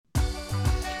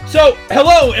So,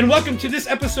 hello and welcome to this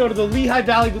episode of the Lehigh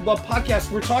Valley with Love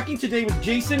podcast. We're talking today with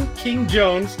Jason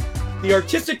King-Jones, the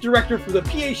artistic director for the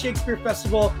PA Shakespeare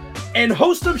Festival and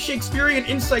host of Shakespearean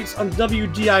Insights on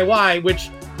WDIY,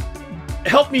 which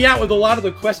helped me out with a lot of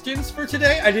the questions for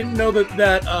today. I didn't know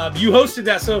that you hosted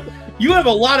that, so you have a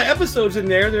lot of episodes in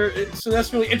there. So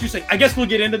that's really interesting. I guess we'll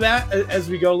get into that as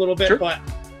we go a little bit. Sure. But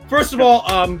first of all,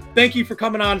 thank you for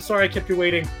coming on. Sorry I kept you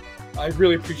waiting. I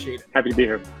really appreciate it. Happy to be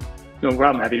here. No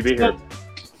problem. Happy to be here.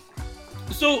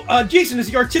 So, Jason is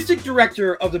the artistic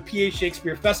director of the PA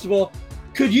Shakespeare Festival.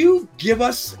 Could you give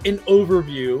us an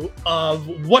overview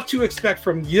of what to expect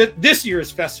from this year's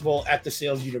festival at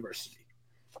DeSales University?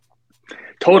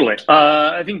 Totally.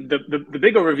 I think the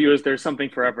big overview is there's something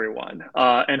for everyone,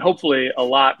 and hopefully a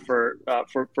lot for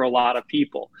a lot of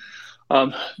people.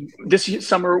 This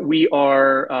summer we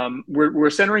are we're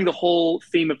centering the whole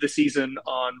theme of the season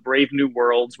on Brave New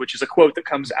Worlds, which is a quote that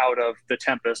comes out of The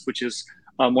Tempest, which is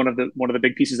one of the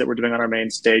big pieces that we're doing on our main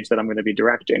stage that I'm going to be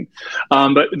directing.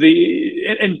 But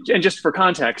just for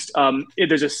context,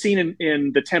 there's a scene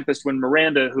in The Tempest when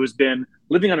Miranda, who has been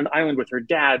living on an island with her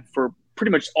dad for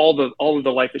pretty much all of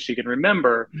the life that she can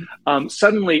remember,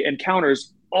 suddenly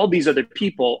encounters all these other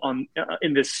people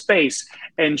in this space,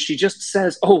 and she just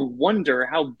says, "Oh, wonder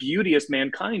how beauteous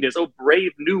mankind is! Oh,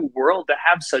 brave new world to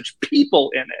have such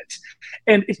people in it."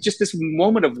 And it's just this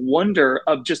moment of wonder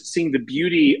of just seeing the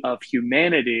beauty of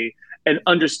humanity and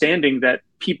understanding that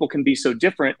people can be so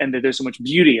different and that there's so much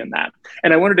beauty in that.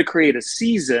 And I wanted to create a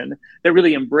season that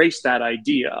really embraced that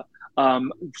idea.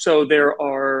 So there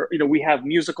are, we have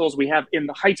musicals. We have In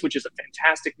the Heights, which is a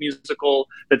fantastic musical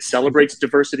that celebrates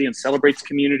diversity and celebrates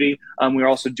community. We're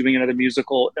also doing another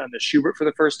musical on the Schubert for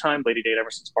the first time, Lady Day at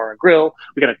Emerson's Bar and Grill.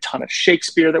 We got a ton of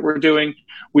Shakespeare that we're doing.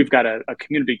 We've got a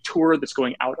community tour that's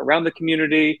going out around the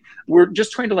community. We're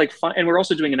just trying to find, and we're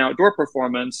also doing an outdoor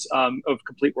performance of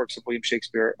complete works of William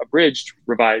Shakespeare, abridged,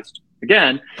 revised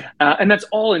again. And that's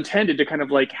all intended to kind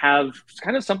of have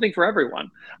kind of something for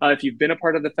everyone. If you've been a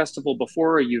part of the festival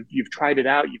before, or you've tried it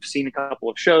out, you've seen a couple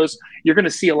of shows, you're going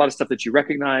to see a lot of stuff that you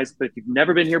recognize. But if you've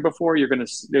never been here before, there's going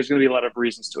to be a lot of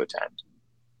reasons to attend.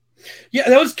 Yeah,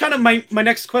 that was kind of my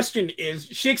next question. Is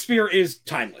Shakespeare is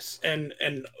timeless, and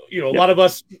a lot of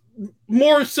us,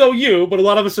 more so you, but a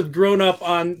lot of us have grown up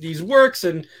on these works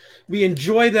and we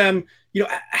enjoy them.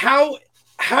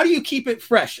 How do you keep it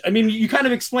fresh? I mean, you kind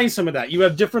of explained some of that. You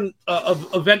have different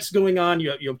events going on.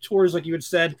 You have tours, like you had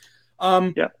said.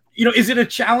 Is it a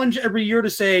challenge every year to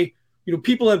say,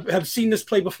 people have seen this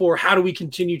play before. How do we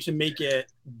continue to make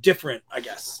it different, I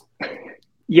guess?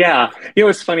 Yeah.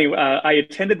 It's funny. I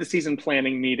attended the season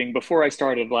planning meeting before I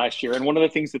started last year. And one of the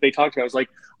things that they talked about was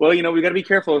we got to be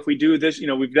careful if we do this,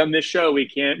 we've done this show,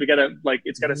 we got to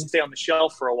it's got to stay on the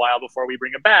shelf for a while before we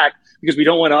bring it back, because we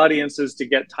don't want audiences to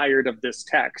get tired of this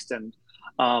text. And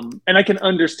I can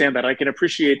understand that. I can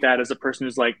appreciate that as a person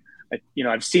who's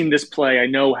I've seen this play. I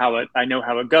know how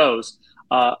it goes.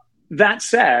 That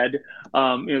said,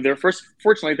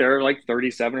 fortunately, there are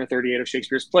 37 or 38 of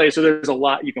Shakespeare's plays, so there's a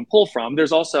lot you can pull from.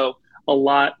 There's also a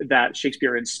lot that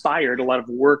Shakespeare inspired, a lot of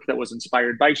work that was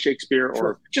inspired by Shakespeare,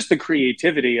 or just the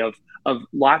creativity of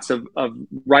lots of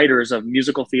writers of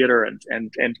musical theater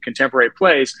and contemporary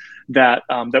plays that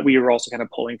we were also kind of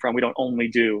pulling from. We don't only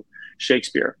do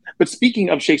Shakespeare. But speaking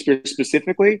of Shakespeare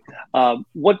specifically,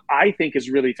 what I think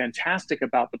is really fantastic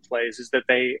about the plays is that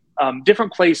they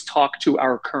different plays talk to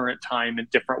our current time in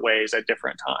different ways at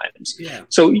different times. Yeah.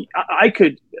 So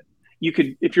you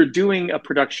could, if you're doing a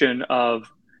production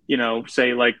of,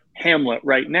 say Hamlet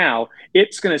right now,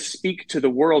 it's going to speak to the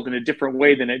world in a different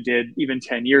way than it did even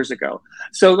 10 years ago.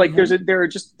 So there are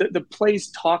just the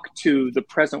plays talk to the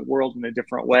present world in a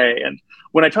different way. And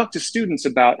when I talk to students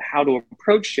about how to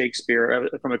approach Shakespeare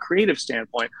from a creative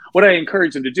standpoint, what I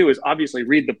encourage them to do is obviously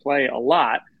read the play a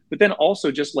lot, but then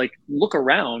also just look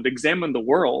around, examine the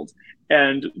world,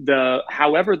 and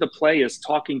however the play is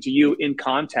talking to you in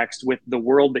context with the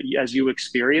world as you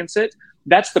experience it.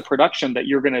 That's the production that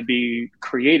you're going to be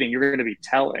creating, you're going to be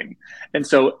telling. And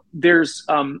so there's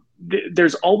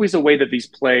always a way that these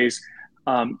plays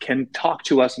can talk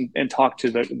to us and talk to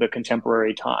the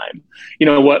contemporary time.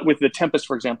 With The Tempest,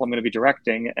 for example, I'm going to be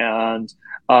directing, and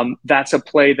that's a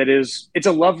play it's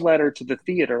a love letter to the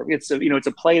theater. It's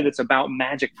a play that's about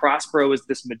magic. Prospero is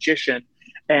this magician,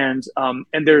 and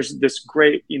there's this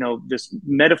great, this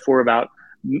metaphor about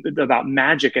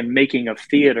magic and making of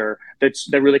theater that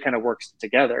really kind of works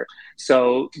together.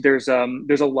 So there's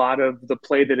a lot of the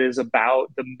play that is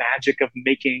about the magic of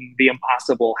making the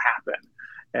impossible happen.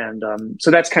 And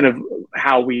so that's kind of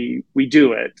how we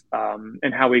do it,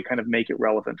 and how we kind of make it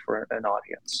relevant for an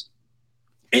audience.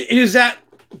 Is that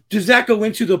does that go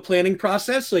into the planning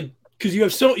process? Like, because you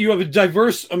have a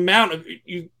diverse amount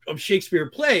of Shakespeare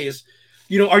plays.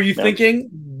 Are you thinking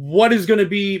what is going to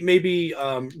be maybe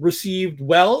received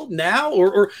well now,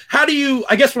 or how do you?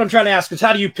 I guess what I'm trying to ask is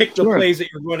how do you pick the plays that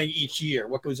you're running each year?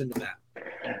 What goes into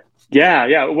that?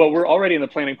 Yeah. Well, we're already in the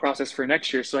planning process for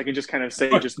next year, so I can just kind of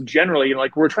say, just generally,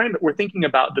 like we're thinking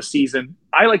about the season.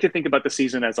 I like to think about the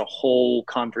season as a whole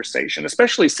conversation,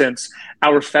 especially since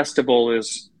our festival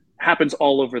happens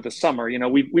all over the summer.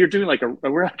 We're doing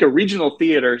we're like a regional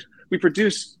theater. We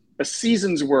produce a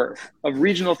season's worth of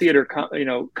regional theater,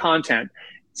 content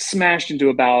smashed into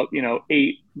about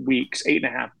 8 weeks,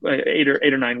 8.5, 8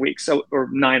 or 9 weeks, or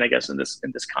 9, I guess, in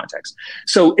this context.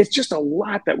 So it's just a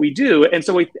lot that we do, and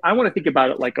so I want to think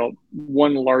about it like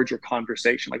one larger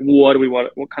conversation. Like, what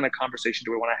kind of conversation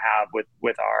do we want to have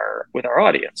with our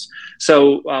audience?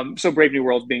 So Brave New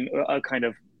World being a kind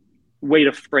of way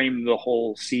to frame the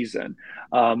whole season.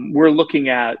 We're looking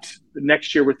at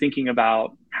next year. We're thinking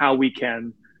about how we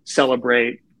can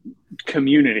celebrate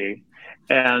community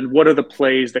and what are the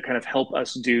plays that kind of help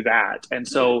us do that. And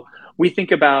so we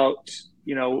think about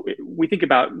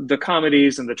the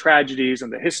comedies and the tragedies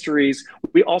and the histories.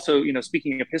 We also,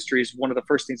 speaking of histories, one of the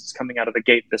first things that's coming out of the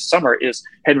gate this summer is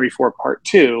Henry IV Part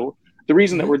 2. The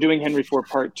reason that we're doing Henry IV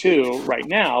Part 2 right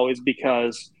now is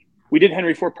because we did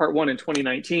Henry IV Part 1 in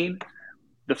 2019.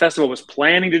 The festival was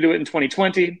planning to do it in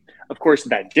 2020. Of course,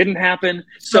 that didn't happen.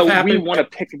 So we want to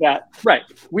pick that, right.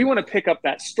 We want to pick up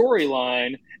that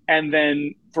storyline and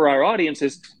then for our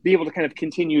audiences, be able to kind of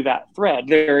continue that thread.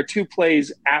 There are 2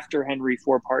 plays after Henry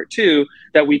IV Part 2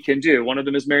 that we can do. One of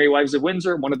them is Merry Wives of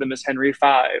Windsor. One of them is Henry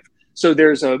V. So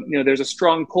there's a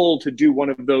strong pull to do one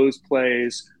of those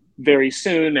plays very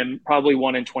soon, and probably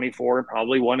one in 24 and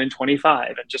probably one in 25.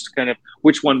 And just kind of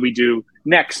which one we do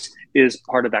next is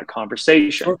part of that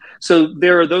conversation. Sure. So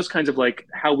there are those kinds of like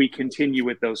how we continue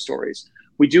with those stories.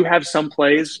 We do have some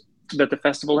plays that the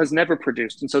festival has never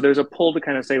produced. And so there's a pull to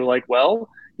kind of say like, well,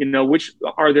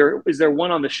 is there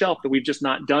one on the shelf that we've just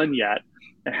not done yet?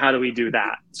 And how do we do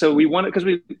that? So we want it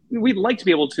because we'd like to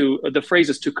be able to, the phrase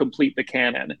is to complete the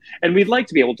canon, and we'd like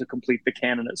to be able to complete the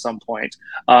canon at some point.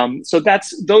 So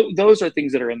those are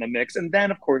things that are in the mix. And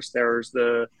then of course there's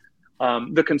the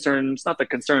concerns, not the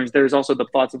concerns, there's also the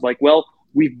thoughts of like, well,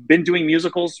 we've been doing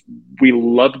musicals. We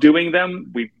love doing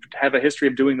them. We have a history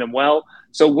of doing them well.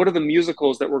 So what are the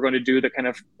musicals that we're going to do that kind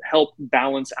of help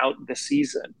balance out the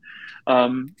season?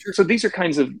 So these are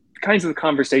kinds of the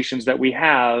conversations that we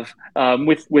have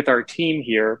with our team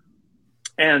here.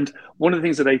 And one of the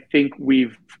things that I think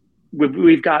we've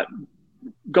got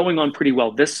going on pretty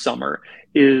well this summer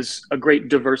is a great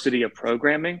diversity of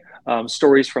programming,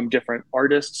 stories from different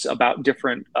artists about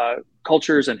different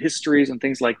cultures and histories and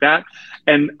things like that.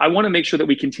 And I want to make sure that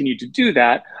we continue to do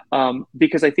that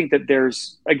because I think that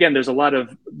there's a lot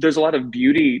of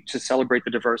beauty to celebrate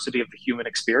the diversity of the human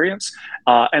experience.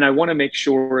 And I want to make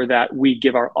sure that we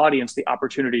give our audience the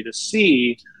opportunity to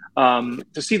see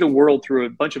the world through a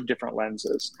bunch of different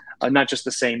lenses, not just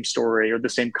the same story or the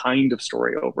same kind of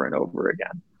story over and over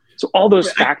again. So all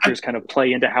those factors kind of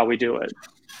play into how we do it.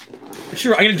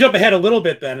 Sure. I'm going to jump ahead a little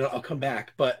bit then, and I'll come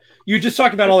back. But you just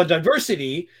talked about all the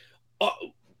diversity,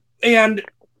 and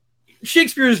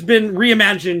Shakespeare has been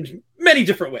reimagined many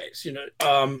different ways,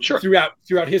 Sure.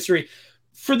 throughout history.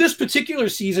 For this particular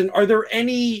season, are there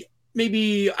any,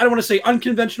 maybe, I don't want to say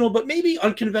unconventional, but maybe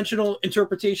unconventional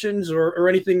interpretations or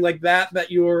anything like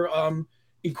that you're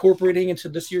incorporating into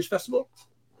this year's festival?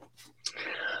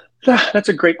 That's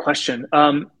a great question.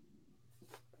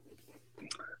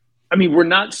 I mean, we're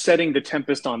not setting the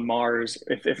Tempest on Mars,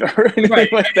 if or anything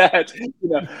right. like that.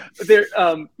 There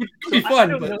it could be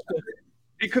fun.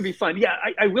 It could be fun. Yeah,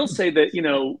 I will say that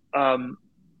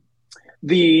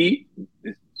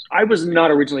I was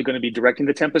not originally going to be directing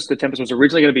The Tempest. The Tempest was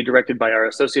originally going to be directed by our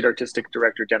associate artistic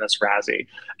director, Dennis Razzie.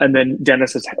 And then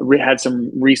Dennis has had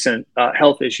some recent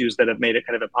health issues that have made it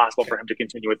kind of impossible for him to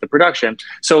continue with the production.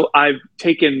 So I've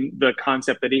taken the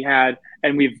concept that he had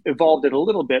and we've evolved it a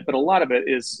little bit, but a lot of it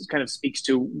is kind of speaks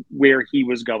to where he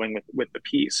was going with the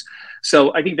piece.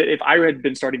 So I think that if I had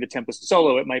been starting The Tempest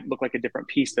solo, it might look like a different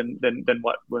piece than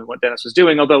what Dennis was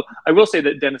doing. Although I will say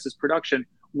that Dennis's production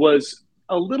was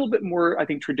a little bit more, I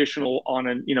think, traditional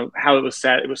on how it was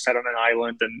set. It was set on an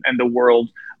island, and the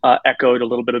world echoed a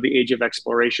little bit of the Age of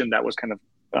Exploration that was kind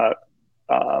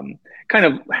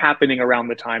of happening around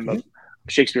the time of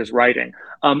Shakespeare's writing.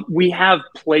 We have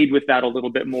played with that a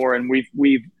little bit more, and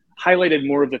we've highlighted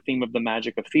more of the theme of the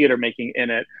magic of theater making in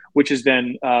it, which is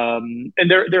then and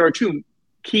there are two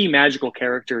key magical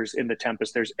characters in The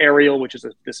Tempest. There's Ariel, which is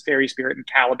this fairy spirit, and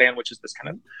Caliban, which is this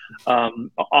kind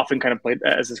of often kind of played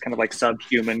as this kind of like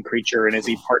subhuman creature. And is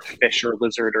he part fish or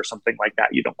lizard or something like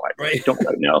that? You don't quite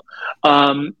know.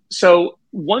 So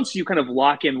once you kind of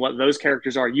lock in what those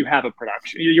characters are, you have a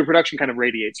production. Your production kind of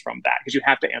radiates from that because you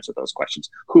have to answer those questions.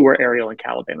 Who are Ariel and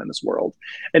Caliban in this world?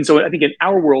 And so I think in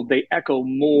our world, they echo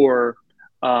more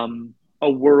a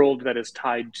world that is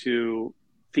tied to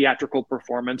theatrical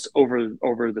performance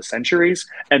over the centuries,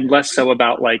 and less so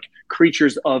about like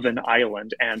creatures of an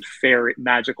island and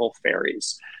magical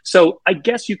fairies. So I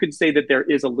guess you could say that there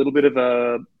is a little bit of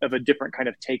a different kind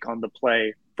of take on the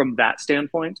play from that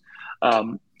standpoint.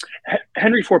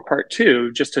 Henry IV Part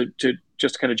 2, just to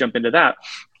kind of jump into that,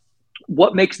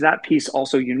 what makes that piece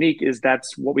also unique is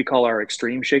that's what we call our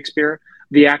extreme Shakespeare.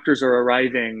 The actors are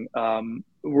arriving on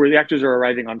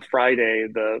Friday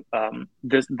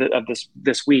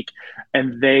this week,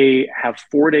 and they have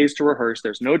 4 days to rehearse.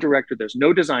 There's no director, there's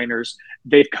no designers.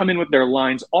 They've come in with their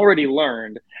lines already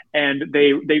learned, and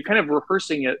they kind of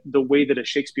rehearsing it the way that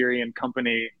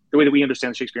the way that we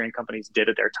understand Shakespearean companies did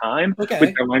at their time, with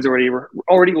their lines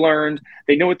already learned.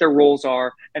 They know what their roles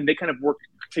are, and they kind of work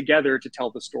together to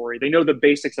tell the story. They know the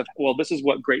basics of, well, this is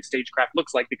what great stagecraft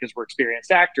looks like because we're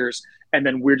experienced actors, and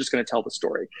then we're just going to tell the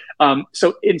story.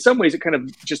 So in some ways, it kind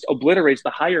of just obliterates the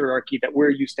hierarchy that we're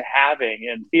used to having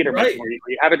in theater, where you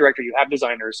have a director, you have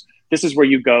designers. This is where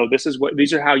you go.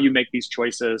 These are how you make these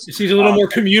choices. It seems a little more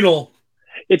communal.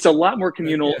 It's a lot more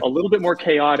communal, a little bit more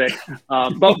chaotic.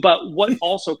 But what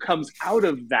also comes out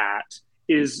of that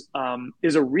is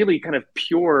a really kind of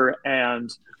pure and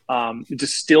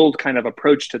distilled kind of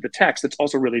approach to the text that's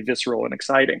also really visceral and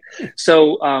exciting.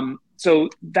 So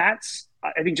that's,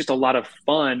 I think, just a lot of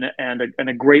fun and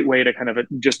a great way to kind of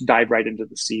just dive right into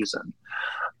the season.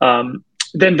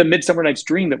 Then the Midsummer Night's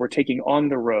Dream that we're taking on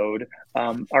the road,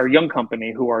 our young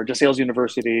company, who are DeSales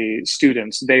University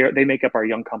students, they make up our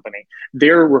young company.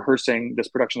 They're rehearsing this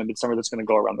production of Midsummer that's going to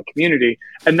go around the community,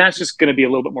 and that's just going to be a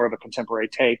little bit more of a contemporary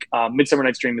take. Midsummer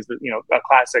Night's Dream is a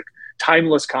classic,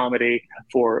 timeless comedy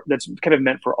that's kind of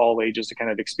meant for all ages to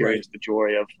kind of experience the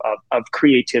joy of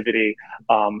creativity,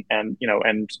 and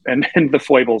the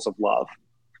foibles of love.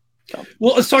 So.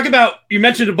 Well, let's talk about, you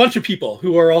mentioned a bunch of people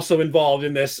who are also involved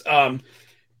in this.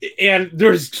 And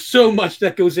there's so much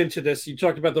that goes into this. You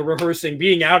talked about the rehearsing,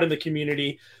 being out in the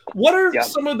community. What are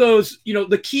some of those,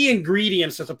 the key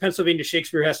ingredients that the Pennsylvania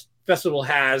Shakespeare Festival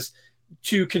has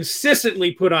to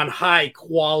consistently put on high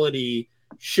quality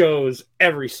shows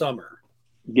every summer?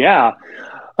 Yeah.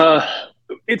 I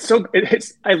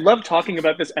love talking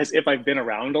about this as if I've been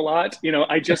around a lot.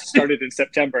 I just started in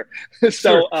September.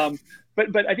 So,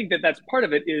 but I think that's part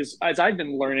of it is, as I've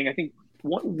been learning, I think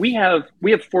we have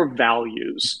 4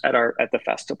 values at the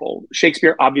festival.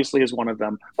 Shakespeare obviously is one of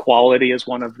them. Quality is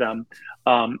one of them.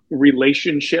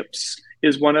 Relationships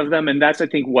is one of them. And that's, I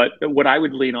think, what I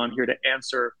would lean on here to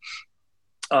answer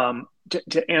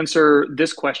to answer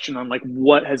this question on like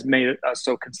what has made us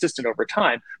so consistent over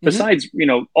time, besides,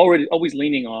 always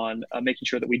leaning on making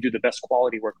sure that we do the best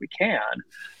quality work we can.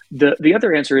 The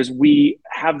other answer is we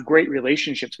have great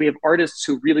relationships. We have artists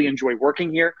who really enjoy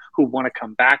working here, who want to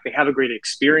come back. They have a great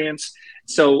experience.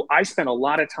 So I spent a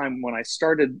lot of time when I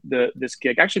started this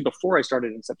gig. Actually, before I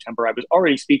started in September, I was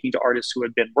already speaking to artists who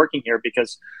had been working here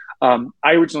because I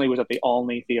originally was at the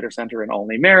Olney Theater Center in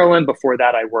Olney, Maryland. Before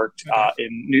that, I worked in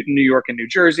New York and New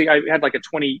Jersey. I had like a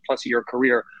 20-plus year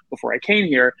career before I came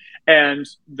here. And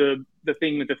the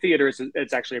thing with the theater is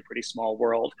it's actually a pretty small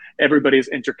world. Everybody's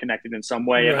interconnected in some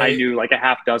way. Right. And I knew like a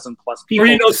half dozen plus people.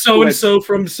 Or so-and-so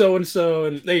from so-and-so.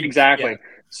 Exactly. Yeah.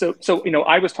 So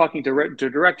I was talking to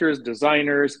directors,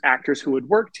 designers, actors who had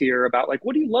worked here about like,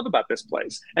 what do you love about this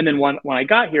place? And then when I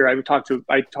got here, I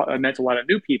met a lot of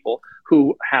new people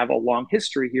who have a long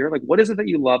history here. Like, what is it that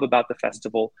you love about the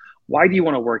festival? Why do you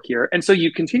want to work here? And so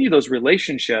you continue those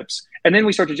relationships, and then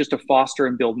we start to foster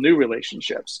and build new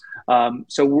relationships.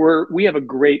 So we have a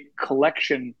great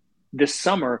collection this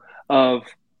summer of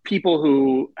people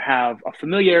who have a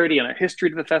familiarity and a history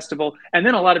to the festival, and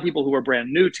then a lot of people who are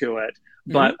brand new to it,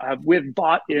 but we've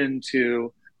bought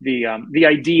into the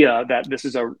idea that this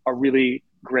is a really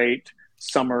great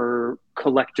summer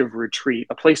collective retreat,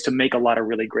 a place to make a lot of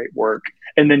really great work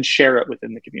and then share it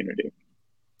within the community.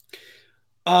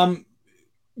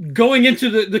 Going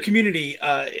into the community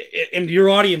and your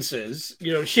audiences,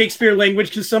 Shakespeare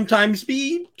language can sometimes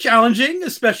be challenging,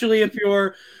 especially if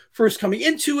you're first coming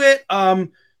into it.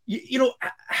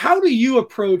 How do you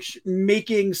approach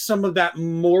making some of that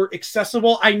more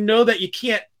accessible? I know that you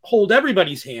can't hold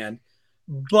everybody's hand,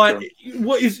 But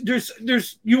what is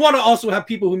there's you want to also have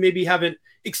people who maybe haven't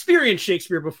experienced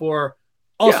Shakespeare before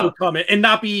also come in and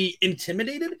not be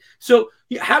intimidated. So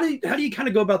how do you kind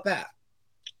of go about that?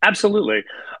 Absolutely.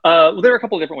 Well, there are a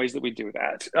couple of different ways that we do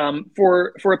that.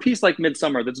 For a piece like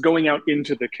Midsummer that's going out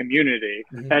into the community,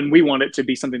 and we want it to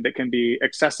be something that can be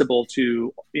accessible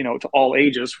to to all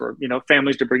ages, for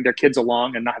families to bring their kids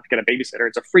along and not have to get a babysitter.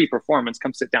 It's a free performance.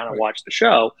 Come sit down and watch the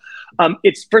show.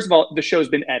 It's, first of all, the show's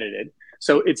been edited.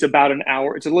 So it's about an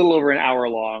hour. It's a little over an hour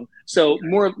long. So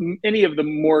any of the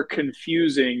more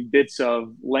confusing bits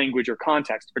of language or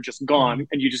context are just gone,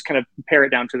 and you just kind of pare it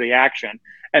down to the action.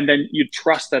 And then you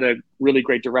trust that a really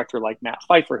great director like Matt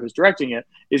Pfeiffer, who's directing it,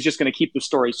 is just going to keep the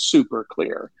story super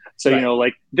clear. So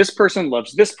like, this person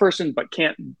loves this person, but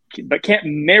can't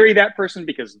marry that person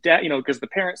because because the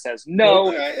parent says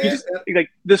no. Like,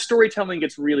 the storytelling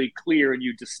gets really clear, and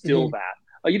you distill that.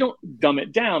 You don't dumb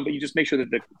it down, but you just make sure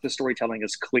that the storytelling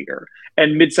is clear.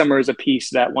 And Midsummer is a piece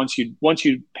that once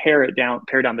you pare down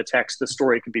the text, the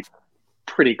story can be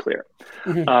pretty clear.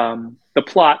 The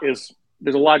plot is,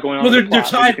 there's a lot going on.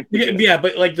 Well,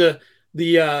 but like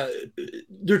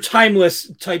they're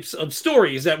timeless types of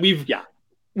stories that we've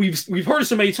heard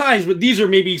so many times, but these are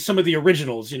maybe some of the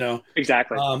originals,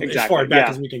 Exactly. As far back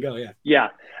as we can go. Yeah.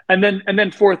 And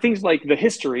then for things like the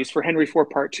histories for Henry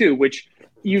IV Part 2, which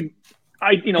these,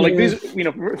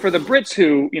 for the Brits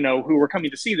who were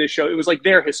coming to see this show, it was like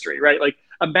their history, right? Like,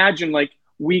 imagine like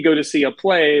we go to see a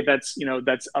play that's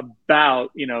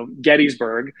about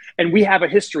Gettysburg, and we have a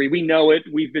history. We know it.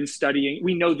 We've been studying.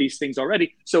 We know these things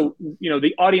already. So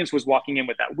the audience was walking in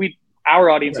with that.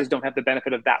 Our audiences don't have the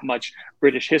benefit of that much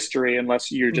British history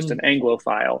unless you're just an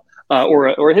Anglophile or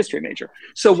a history major.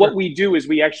 So what we do is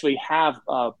we actually have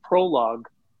a prologue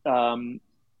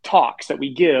talks that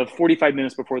we give 45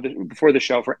 minutes before the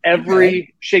show for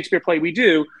every Shakespeare play we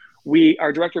do.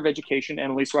 Our director of education,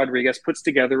 Annalise Rodriguez, puts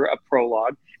together a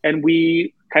prologue, and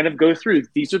we kind of go through,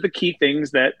 these are the key things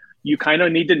that you kind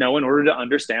of need to know in order to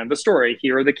understand the story.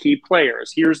 Here are the key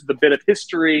players. Here's the bit of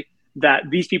history that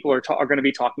these people are going to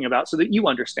be talking about, so that you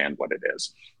understand what it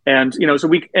is. And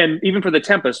and even for the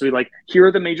Tempest, we here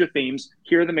are the major themes,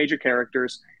 here are the major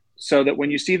characters, so that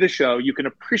when you see the show, you can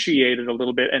appreciate it a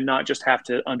little bit and not just have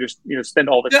to spend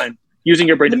all the time using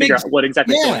your brain to figure out what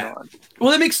exactly is going on.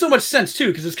 Well, that makes so much sense too,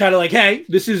 because it's kind of like, hey,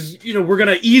 this is, we're going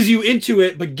to ease you into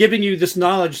it, but giving you this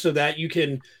knowledge so that you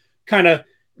can kind of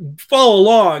follow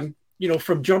along,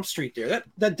 from Jump Street there.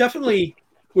 That definitely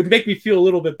would make me feel a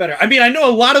little bit better. I mean, I know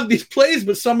a lot of these plays,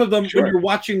 but some of them, when you're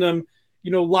watching them,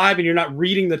 live and you're not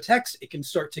reading the text, it can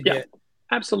start to get...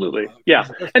 Absolutely. Yeah.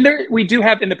 And we do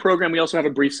have in the program, we also have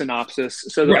a brief synopsis.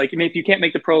 So that if you can't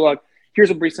make the prologue, here's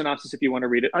a brief synopsis if you want to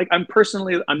read it.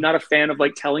 I'm not a fan of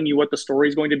telling you what the story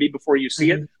is going to be before you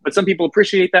see it, but some people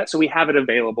appreciate that. So we have it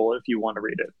available if you want to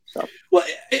read it. So, well,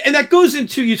 and that goes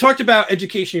into, you talked about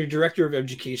education, your director of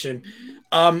education.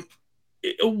 Can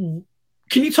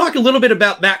you talk a little bit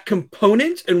about that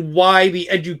component and why the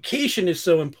education is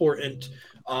so important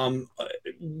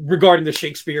regarding the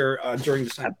Shakespeare during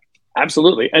this time?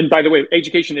 Absolutely. And by the way,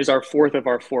 education is our fourth of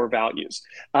our 4 values,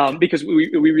 because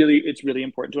it's really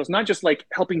important to us, not just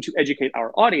helping to educate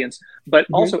our audience, but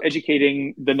also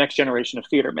educating the next generation of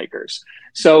theater makers.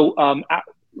 So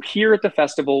here at the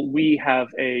festival, we have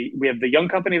the young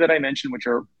company that I mentioned, which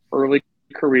are early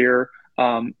career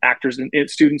actors and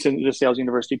students in the Sales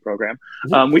University program.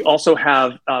 We also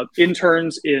have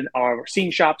interns in our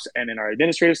scene shops and in our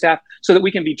administrative staff, so that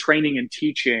we can be training and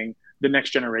teaching the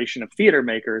next generation of theater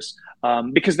makers,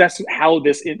 because that's how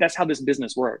this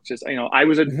business works. I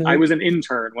was an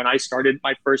intern when I started.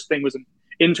 My first thing was an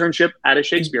internship at a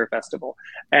Shakespeare festival.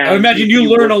 And I imagine you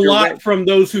learn a lot from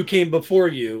those who came before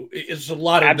you. It's a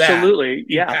lot of absolutely,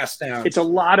 that passed down. It's a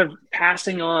lot of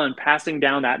passing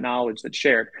down that knowledge that's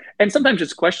shared. And sometimes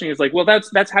it's questioning, well,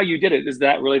 that's how you did it. Is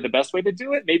that really the best way to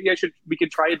do it? Maybe we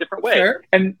could try a different way. Sure.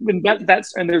 And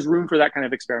there's room for that kind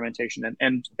of experimentation.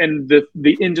 And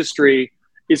the industry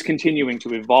is continuing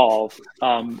to evolve.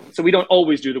 So we don't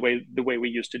always do the way we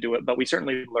used to do it, but we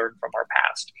certainly learn from our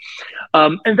past.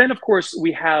 And then, of course,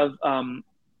 we have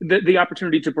the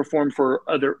opportunity to perform for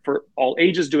all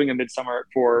ages, doing a Midsummer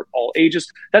for all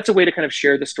ages. That's a way to kind of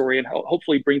share the story and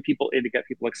hopefully bring people in to get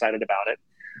people excited about it.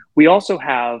 We also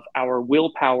have our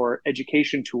Willpower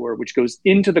education tour, which goes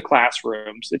into the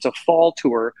classrooms. It's a fall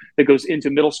tour that goes into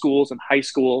middle schools and high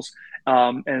schools.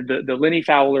 And the Linny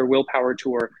Fowler Willpower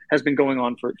tour has been going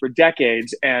on for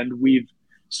decades, and we've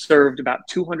served about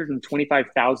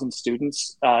 225,000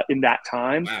 students in that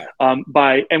time. Wow.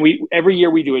 Every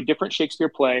year we do a different Shakespeare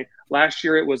play. Last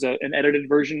year it was an edited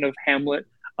version of Hamlet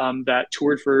that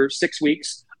toured for 6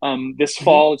 weeks. This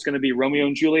fall, it's going to be Romeo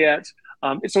and Juliet.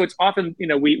 So it's often,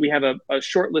 we have a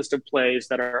short list of plays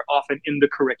that are often in the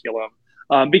curriculum,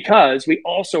 because we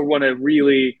also want to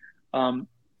really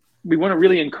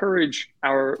encourage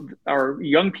our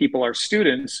young people, our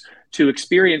students, to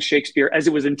experience Shakespeare as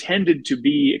it was intended to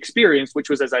be experienced, which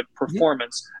was as a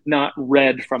performance, not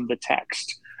read from the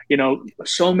text.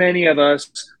 So many of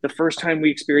us, the first time we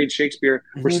experience Shakespeare,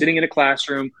 we're sitting in a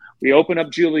classroom, we open up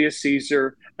Julius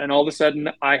Caesar, and all of a sudden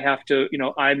I have to,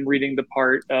 I'm reading the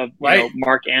part of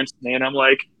Mark Antony, and I'm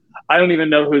like, I don't even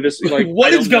know who this is. Like,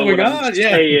 what is going on?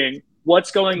 Saying,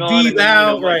 what's going on? And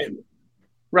then,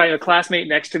 right. A classmate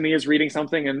next to me is reading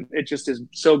something, and it just is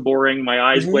so boring. My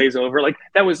eyes glaze over. Like,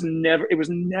 it was never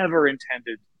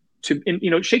intended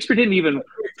to, Shakespeare didn't even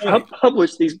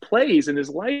publish these plays in his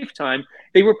lifetime.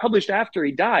 They were published after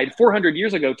he died 400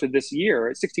 years ago to this year,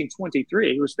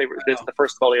 1623, the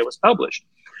first folio was published.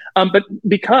 But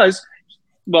because,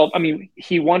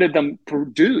 he wanted them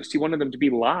produced. He wanted them to be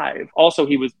live. Also,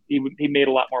 he made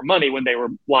a lot more money when they were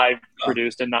live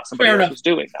produced and not somebody else was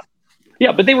doing them.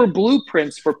 Yeah, but they were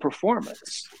blueprints for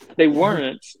performance. They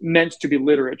weren't meant to be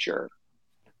literature.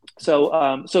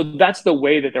 So that's the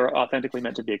way that they're authentically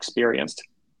meant to be experienced.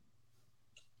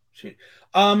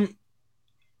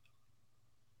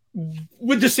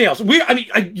 With the sales,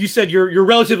 you said you're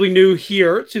relatively new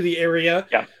here to the area.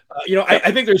 Yeah.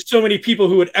 I think there's so many people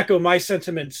who would echo my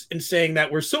sentiments in saying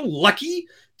that we're so lucky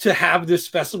to have this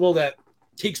festival that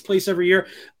takes place every year.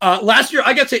 Last year,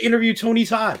 I got to interview Tony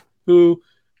Todd, who's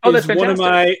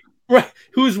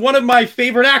one of my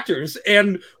favorite actors,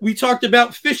 and we talked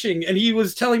about fishing, and he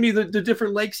was telling me the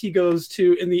different lakes he goes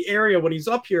to in the area when he's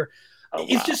up here.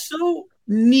 It's just so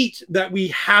neat that we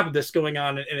have this going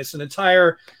on, and it's an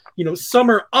entire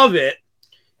summer of it.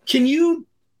 Can you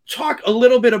talk a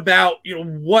little bit about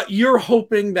what you're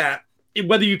hoping that,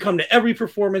 whether you come to every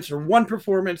performance or one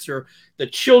performance or the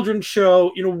children's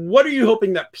show, what are you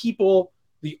hoping that people,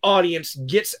 the audience,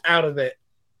 gets out of it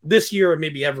this year or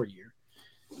maybe every year?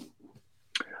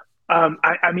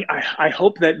 I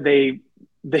hope that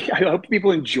I hope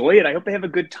people enjoy it. I hope they have a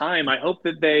good time. I hope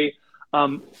that they,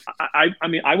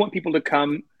 I want people to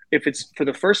come. If it's for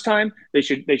the first time, they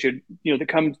should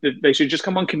just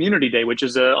come on Community Day, which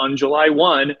is on July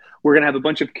 1. We're going to have a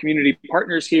bunch of community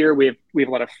partners here. We have a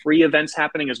lot of free events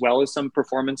happening, as well as some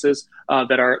performances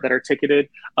that are ticketed.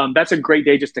 That's a great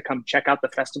day just to come check out the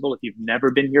festival if you've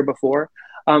never been here before.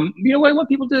 I want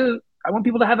people to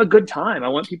have a good time. I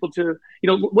want people to,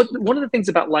 one of the things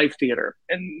about live theater,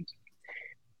 and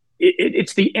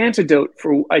it's the antidote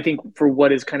for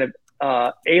what is kind of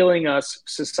ailing us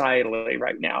societally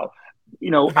right now.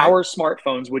 Our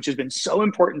smartphones, which has been so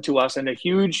important to us, and a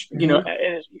huge,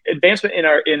 advancement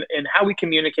in how we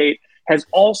communicate, has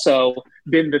also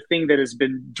been the thing that has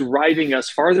been driving us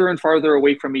farther and farther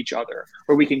away from each other,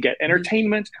 where we can get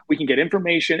entertainment, we can get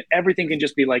information, everything can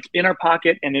just be like in our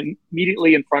pocket and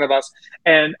immediately in front of us.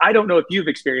 And I don't know if you've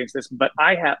experienced this, but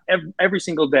I have. Every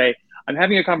single day I'm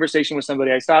having a conversation with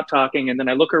somebody, I stop talking, and then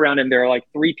I look around and there are like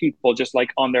 3 people just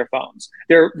like on their phones.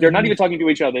 They're not even talking to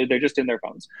each other, they're just in their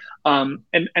phones. And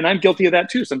I'm guilty of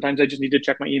that too. Sometimes I just need to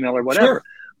check my email or whatever. Sure.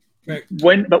 Right.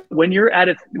 When you're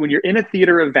in a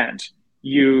theater event,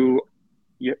 you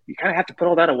kind of have to put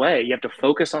all that away. You have to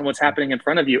focus on what's happening in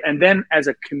front of you. And then as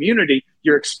a community,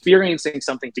 you're experiencing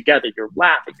something together. You're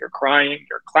laughing, you're crying,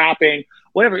 you're clapping,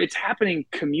 whatever. It's happening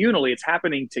communally. It's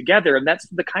happening together. And that's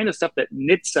the kind of stuff that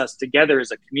knits us together as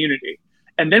a community.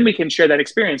 And then we can share that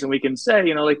experience, and we can say,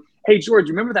 hey, George,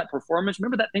 remember that performance?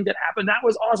 Remember that thing that happened? That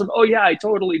was awesome. Oh yeah, I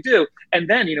totally do. And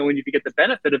then, when you get the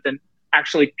benefit of then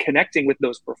actually connecting with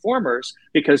those performers,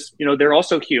 because, they're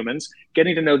also humans,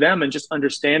 getting to know them and just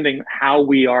understanding how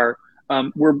we are,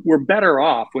 we're better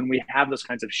off when we have those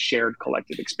kinds of shared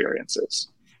collective experiences.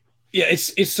 Yeah,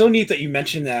 it's so neat that you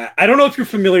mentioned that. I don't know if you're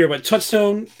familiar with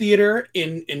Touchstone Theater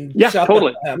in South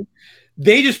Bethlehem.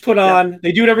 They just put on,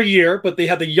 they do it every year, but they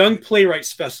had the Young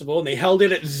Playwrights Festival, and they held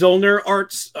it at Zollner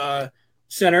Arts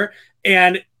Center.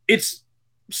 And it's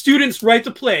students write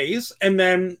the plays, and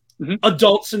then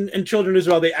adults and children as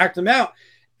well, they act them out.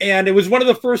 And it was one of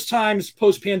the first times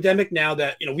post-pandemic now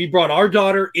that, we brought our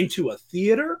daughter into a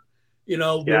theater.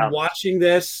 We're watching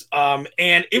this.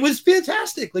 And it was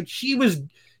fantastic. Like, she was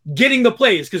getting the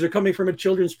plays because they're coming from a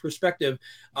children's perspective.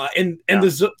 And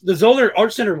the Zollner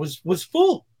Art Center was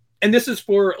full. And this is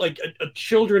for like a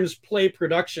children's play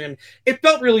production. It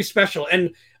felt really special.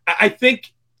 And I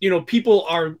think, people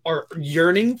are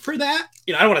yearning for that.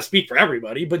 I don't want to speak for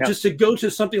everybody, but just to go to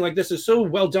something like this is so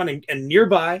well done and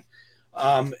nearby.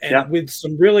 With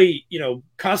some really,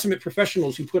 consummate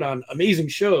professionals who put on amazing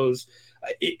shows.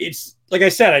 It's like I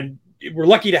said, we're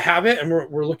lucky to have it, and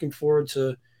we're looking forward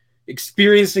to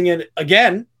experiencing it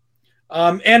again.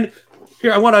 And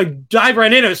here, I want to dive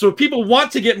right into it. So if people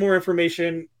want to get more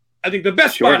information, I think the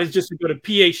best spot is just to go to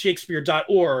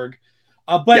pashakespeare.org.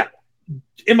 But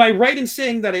am I right in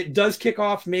saying that it does kick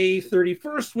off May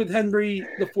 31st with Henry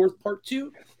IV Part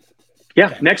 2? Yeah,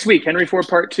 okay. Next week, Henry IV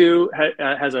Part 2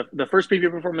 has the first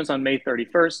preview performance on May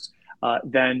 31st.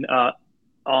 Then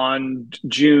on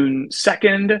June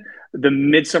 2nd, the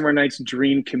Midsummer Night's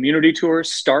Dream Community Tour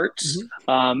starts,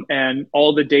 and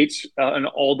all the dates and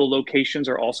all the locations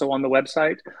are also on the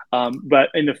website. But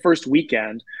in the first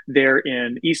weekend, they're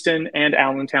in Easton and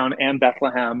Allentown and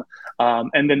Bethlehem,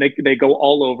 and then they go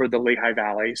all over the Lehigh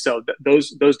Valley. So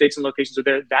those dates and locations are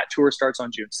there. That tour starts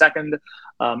on June 2nd,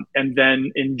 and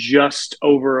then in just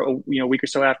over a week or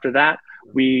so after that,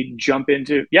 we jump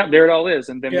into there it all is,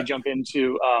 and then we jump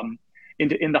into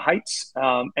In the Heights,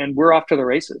 and we're off to the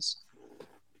races.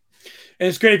 And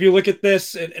it's great if you look at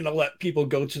this, and I'll let people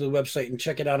go to the website and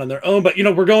check it out on their own. But,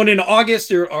 we're going into August.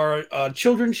 There are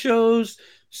children's shows.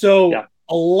 So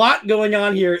a lot going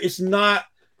on here. It's not,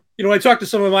 I talked to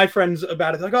some of my friends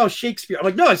about it. Like, oh, Shakespeare. I'm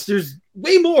like, no, there's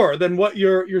way more than what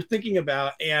you're thinking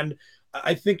about. And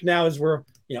I think now as we're,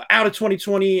 out of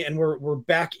 2020 and we're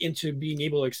back into being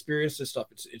able to experience this stuff,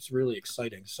 it's really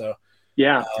exciting. So,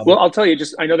 yeah. Well, I'll tell you,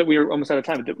 I know that we are almost out of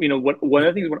time. One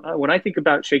of the things when I think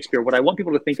about Shakespeare, what I want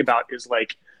people to think about is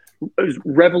like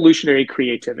revolutionary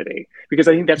creativity, because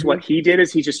I think that's what he did,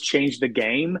 is he just changed the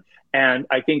game. And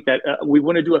I think that we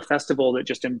want to do a festival that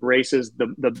just embraces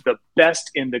the best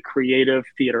in the creative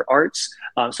theater arts.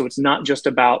 So it's not just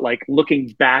about like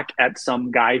looking back at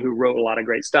some guy who wrote a lot of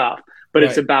great stuff, but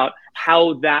it's about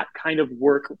how that kind of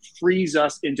work frees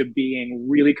us into being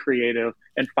really creative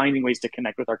and finding ways to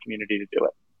connect with our community to do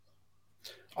it.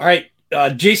 All right.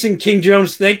 Jason King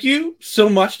Jones, thank you so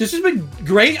much. This has been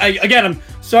great. I'm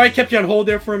sorry I kept you on hold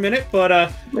there for a minute, but I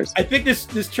think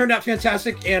this turned out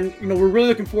fantastic, and we're really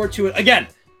looking forward to it. Again,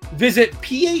 visit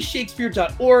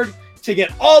pashakespeare.org to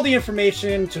get all the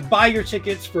information, to buy your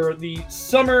tickets for the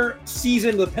summer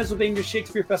season of the Pennsylvania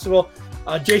Shakespeare Festival.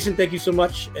 Jason, thank you so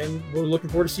much, and we're looking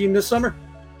forward to seeing you this summer.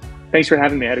 Thanks for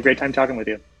having me. I had a great time talking with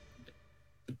you.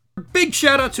 Big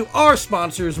shout out to our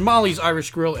sponsors, Molly's Irish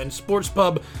Grill and Sports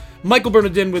Pub, Michael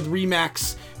Bernardin with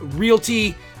Remax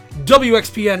Realty,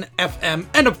 WXPN FM,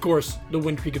 and of course, the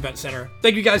Wind Creek Event Center.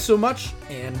 Thank you guys so much,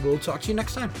 and we'll talk to you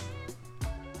next time.